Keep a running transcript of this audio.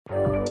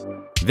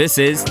This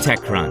is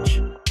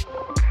TechCrunch.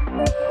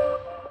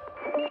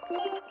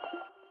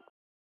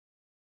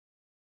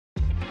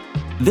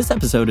 This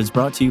episode is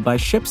brought to you by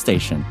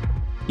ShipStation.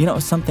 You know,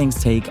 some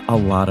things take a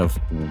lot of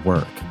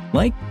work,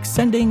 like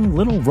sending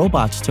little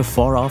robots to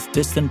far-off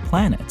distant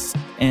planets.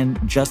 And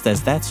just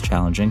as that's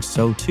challenging,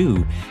 so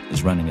too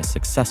is running a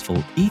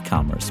successful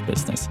e-commerce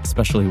business,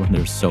 especially when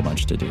there's so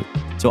much to do.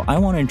 So I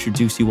want to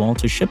introduce you all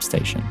to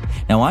ShipStation.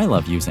 Now, I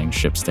love using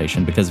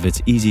ShipStation because of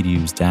its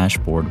easy-to-use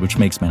dashboard, which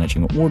makes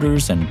managing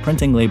orders and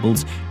printing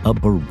labels a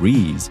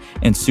breeze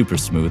and super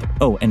smooth.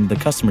 Oh, and the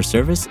customer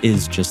service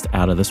is just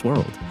out of this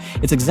world.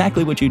 It's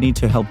exactly what you need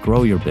to help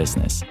grow your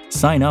business.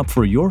 Sign up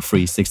for your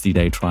free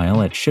 60-day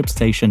trial at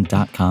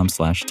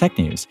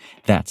shipstation.com/technews.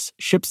 That's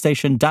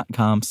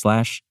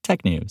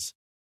shipstation.com/technews.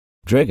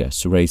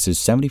 Dragos raises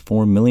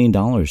 $74 million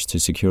to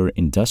secure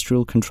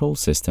industrial control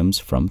systems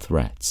from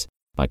threats,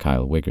 by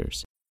Kyle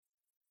Wiggers.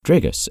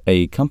 Dragos,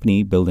 a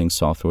company building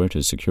software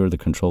to secure the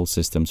control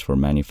systems for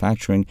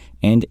manufacturing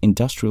and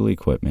industrial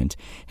equipment,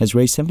 has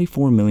raised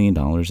 $74 million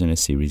in a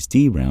Series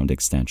D round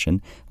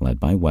extension led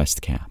by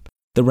WestCap.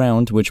 The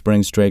round, which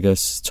brings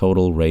Dragos'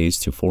 total raise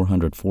to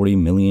 $440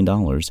 million,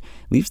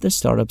 leaves the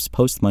startup's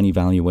post-money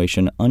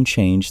valuation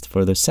unchanged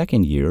for the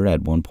second year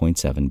at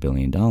 $1.7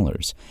 billion.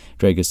 Dragos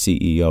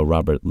CEO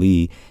Robert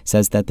Lee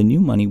says that the new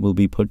money will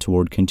be put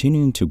toward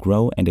continuing to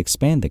grow and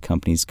expand the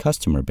company's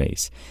customer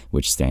base,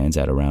 which stands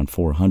at around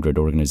 400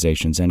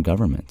 organizations and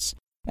governments.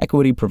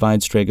 Equity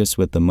provides Dragos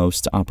with the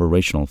most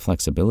operational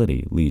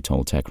flexibility, Lee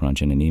told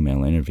TechCrunch in an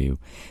email interview.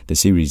 The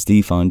Series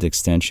D fund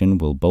extension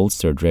will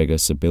bolster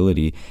Dragos'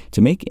 ability to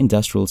make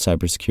industrial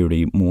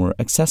cybersecurity more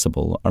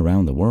accessible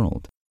around the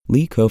world.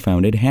 Lee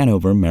co-founded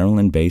Hanover,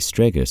 Maryland-based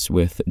Dragos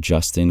with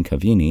Justin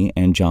Cavini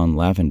and John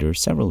Lavender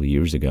several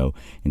years ago,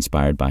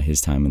 inspired by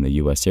his time in the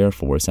U.S. Air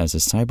Force as a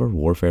cyber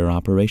warfare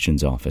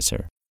operations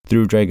officer.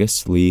 Through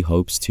Dragos, Lee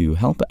hopes to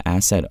help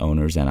asset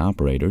owners and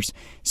operators,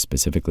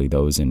 specifically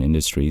those in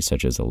industries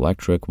such as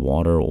electric,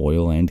 water,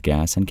 oil, and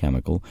gas and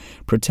chemical,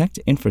 protect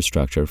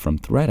infrastructure from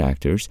threat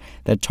actors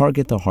that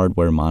target the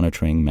hardware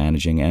monitoring,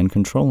 managing, and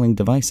controlling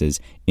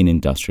devices in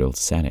industrial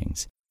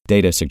settings.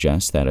 Data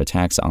suggests that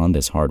attacks on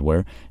this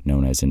hardware,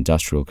 known as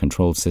industrial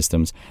control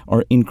systems,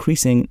 are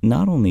increasing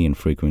not only in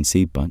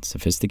frequency but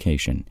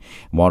sophistication.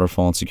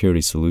 Waterfall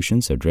Security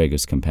Solutions, a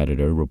Dragos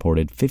competitor,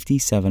 reported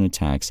 57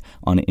 attacks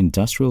on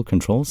industrial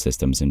control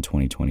systems in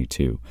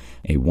 2022,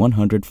 a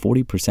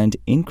 140%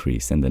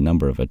 increase in the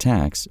number of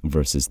attacks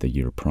versus the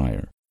year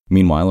prior.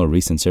 Meanwhile, a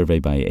recent survey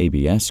by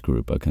ABS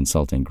Group, a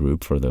consulting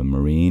group for the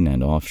marine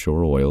and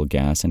offshore oil,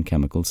 gas, and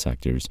chemical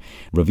sectors,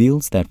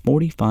 reveals that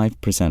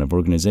 45% of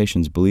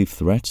organizations believe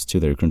threats to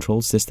their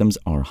control systems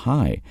are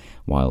high,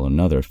 while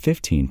another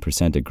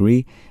 15%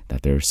 agree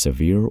that they're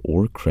severe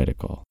or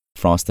critical.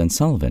 Frost &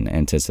 Sullivan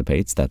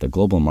anticipates that the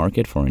global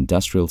market for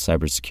industrial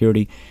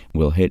cybersecurity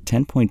will hit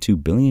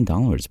 $10.2 billion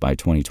by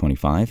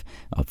 2025,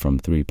 up from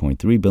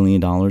 $3.3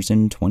 billion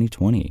in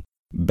 2020.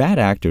 Bad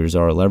actors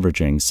are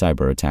leveraging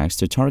cyber attacks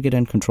to target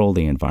and control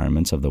the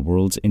environments of the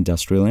world's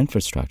industrial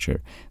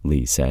infrastructure,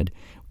 Lee said.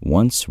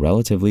 Once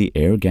relatively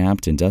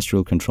air-gapped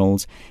industrial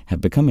controls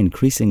have become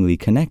increasingly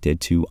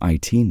connected to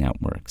IT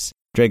networks.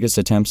 Dragos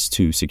attempts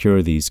to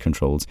secure these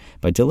controls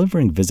by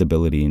delivering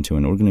visibility into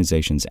an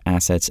organization's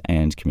assets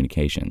and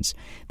communications.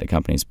 The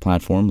company's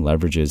platform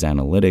leverages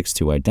analytics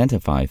to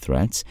identify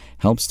threats,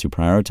 helps to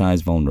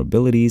prioritize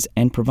vulnerabilities,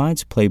 and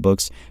provides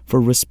playbooks for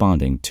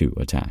responding to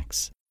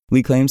attacks.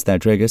 Lee claims that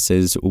Dragos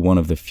is one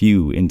of the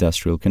few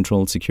industrial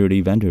controlled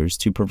security vendors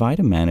to provide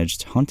a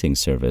managed hunting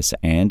service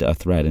and a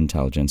threat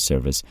intelligence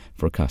service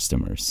for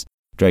customers.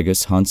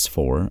 Dragos hunts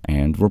for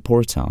and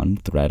reports on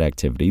threat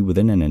activity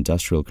within an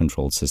industrial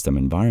controlled system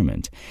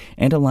environment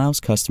and allows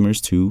customers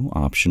to,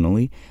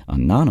 optionally,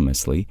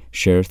 anonymously,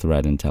 share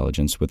threat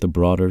intelligence with the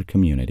broader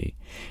community.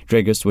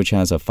 Dragos, which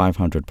has a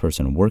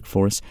 500-person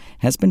workforce,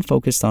 has been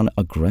focused on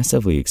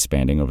aggressively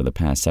expanding over the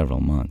past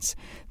several months.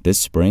 This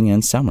spring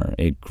and summer,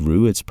 it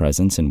grew its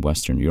presence in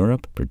Western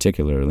Europe,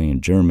 particularly in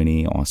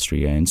Germany,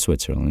 Austria, and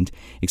Switzerland,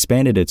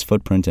 expanded its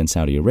footprint in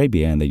Saudi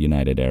Arabia and the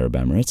United Arab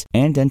Emirates,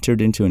 and entered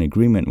into an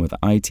agreement with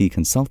IT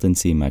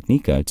consultancy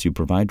Magnica to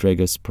provide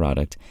Dragos'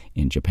 product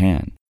in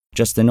Japan.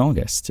 Just in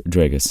August,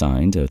 Dragos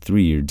signed a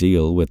 3-year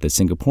deal with the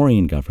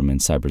Singaporean government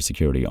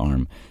cybersecurity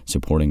arm,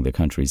 supporting the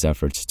country's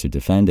efforts to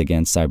defend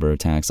against cyber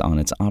attacks on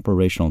its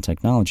operational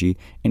technology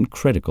and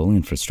critical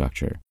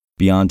infrastructure.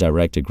 Beyond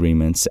direct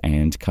agreements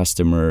and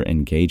customer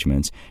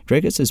engagements,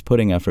 Dragos is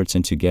putting efforts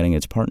into getting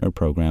its partner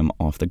program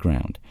off the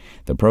ground.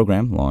 The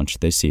program,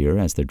 launched this year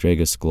as the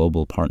Dragos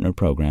Global Partner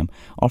Program,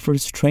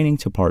 offers training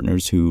to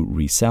partners who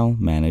resell,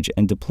 manage,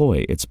 and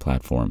deploy its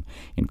platform,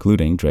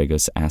 including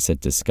Dragos Asset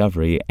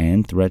Discovery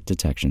and Threat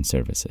Detection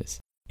Services.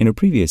 In a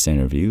previous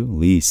interview,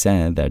 Lee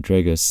said that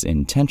Dragos'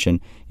 intention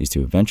is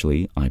to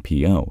eventually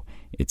IPO.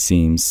 It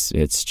seems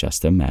it's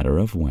just a matter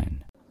of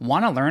when.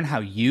 Want to learn how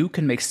you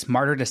can make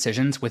smarter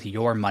decisions with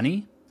your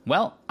money?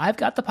 Well, I've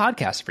got the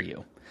podcast for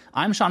you.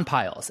 I'm Sean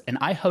Piles, and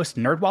I host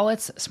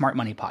NerdWallet's Smart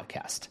Money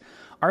Podcast.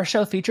 Our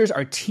show features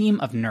our team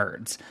of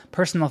nerds,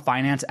 personal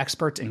finance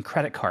experts in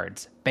credit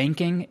cards,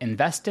 banking,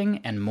 investing,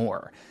 and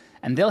more.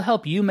 And they'll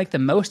help you make the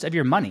most of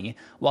your money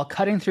while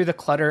cutting through the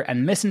clutter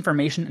and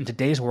misinformation in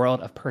today's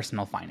world of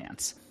personal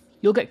finance.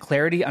 You'll get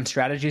clarity on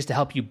strategies to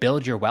help you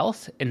build your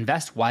wealth,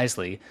 invest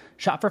wisely,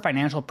 shop for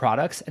financial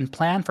products, and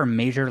plan for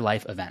major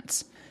life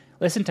events.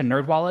 Listen to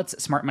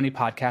NerdWallet's Smart Money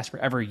Podcast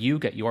wherever you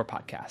get your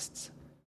podcasts.